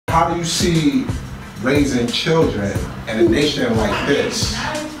How do you see raising children in a nation like this?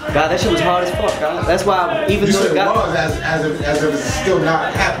 God, that shit was hard as fuck, God. That's why even you though said it got... was as if it's still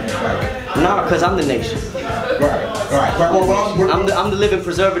not happening. Like. Nah, because I'm the nation. Right. I'm the living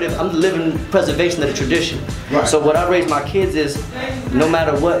preservative. I'm the living preservation of the tradition. Right. So what I raise my kids is, no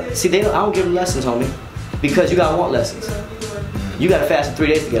matter what. See, I don't give them lessons, homie, because you gotta want lessons. You gotta fast for 3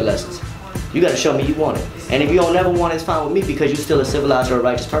 days to get lessons. You gotta show me you want it. And if you don't ever want it, it's fine with me because you're still a civilized or a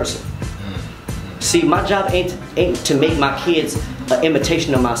righteous person. See, my job ain't to make my kids an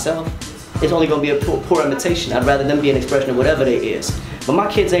imitation of myself. It's only gonna be a poor imitation. I'd rather them be an expression of whatever they is. But my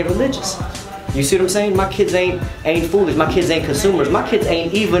kids ain't religious. You see what I'm saying? My kids ain't foolish. My kids ain't consumers. My kids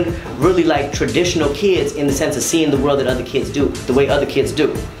ain't even really like traditional kids in the sense of seeing the world that other kids do, the way other kids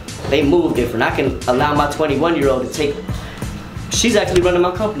do. They move different. I can allow my 21-year-old to take, she's actually running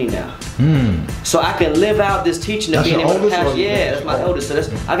my company now. So I can live out this teaching of being able to pass. Yeah, that's my oldest. So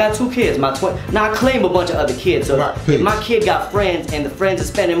I got 2 kids. Now I claim a bunch of other kids. So if my kid got friends and the friends are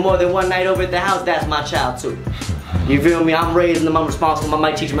spending more than one night over at the house, that's my child too. You feel me? I'm raising them. I'm responsible. I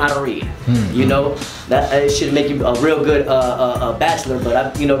might teach them how to read. You know, that it should make you a real good bachelor.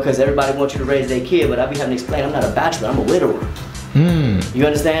 But you know, because everybody wants you to raise their kid. But I be having to explain, I'm not a bachelor. I'm a widower. You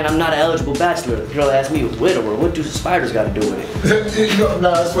understand? I'm not an eligible bachelor. The girl asked me, widower, what do spiders got to do with it?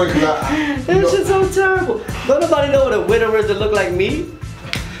 No, that's funny. This shit's so terrible. Don't nobody know what a widower is that look like me?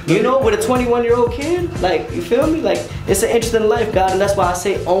 You know, with a 21-year-old kid? Like, you feel me? Like, it's an interesting life, God, and that's why I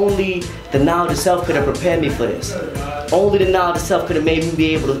say only the knowledge of self could have prepared me for this. Only the knowledge of self could have made me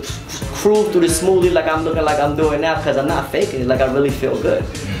be able to cruise through this smoothly like I'm looking like I'm doing now, because I'm not faking it, like I really feel good.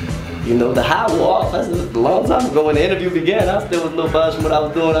 You know, the high wore off. That's a long time ago when the interview began. I still was a little buzzed from what I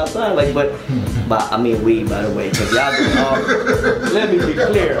was doing outside. Like, but I mean weed, by the way, because y'all doing all. Let me be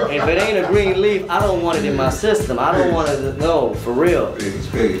clear. If it ain't a green leaf, I don't want it in my system. I don't want to know, for real.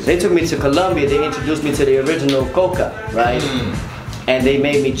 They took me to Colombia. They introduced me to the original coca, right? And they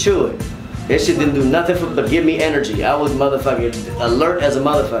made me chew it. This shit didn't do nothing but give me energy. I was motherfucking alert as a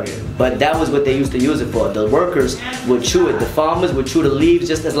motherfucker. But that was what they used to use it for. The workers would chew it. The farmers would chew the leaves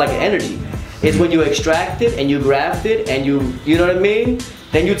just as like an energy. It's when you extract it and you graft it and you know what I mean?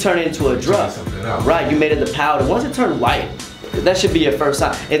 Then you turn it into a drug. Right, you made it the powder. Once it turned white, that should be your first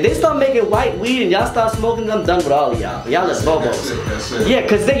sign. If they start making white weed and y'all start smoking, I'm done with all of y'all. Y'all are bobos. Yeah,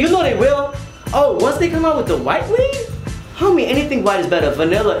 because you know they will. Oh, once they come out with the white weed? Homie, anything white is better.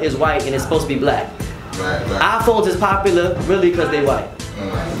 Vanilla is white and it's supposed to be black. Right. iPhones is popular really because they white.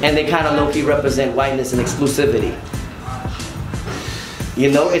 And they kind of low-key represent whiteness and exclusivity.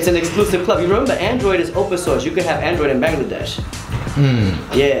 You know, it's an exclusive club. You remember Android is open source. You can have Android in Bangladesh.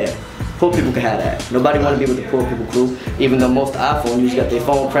 Yeah, poor people can have that. Nobody want to be with the poor people crew. Even though most iPhone users got their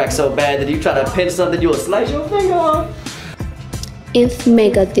phone cracked so bad that you try to pinch something, you'll slice your finger off. If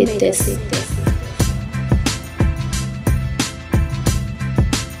Mecca did this.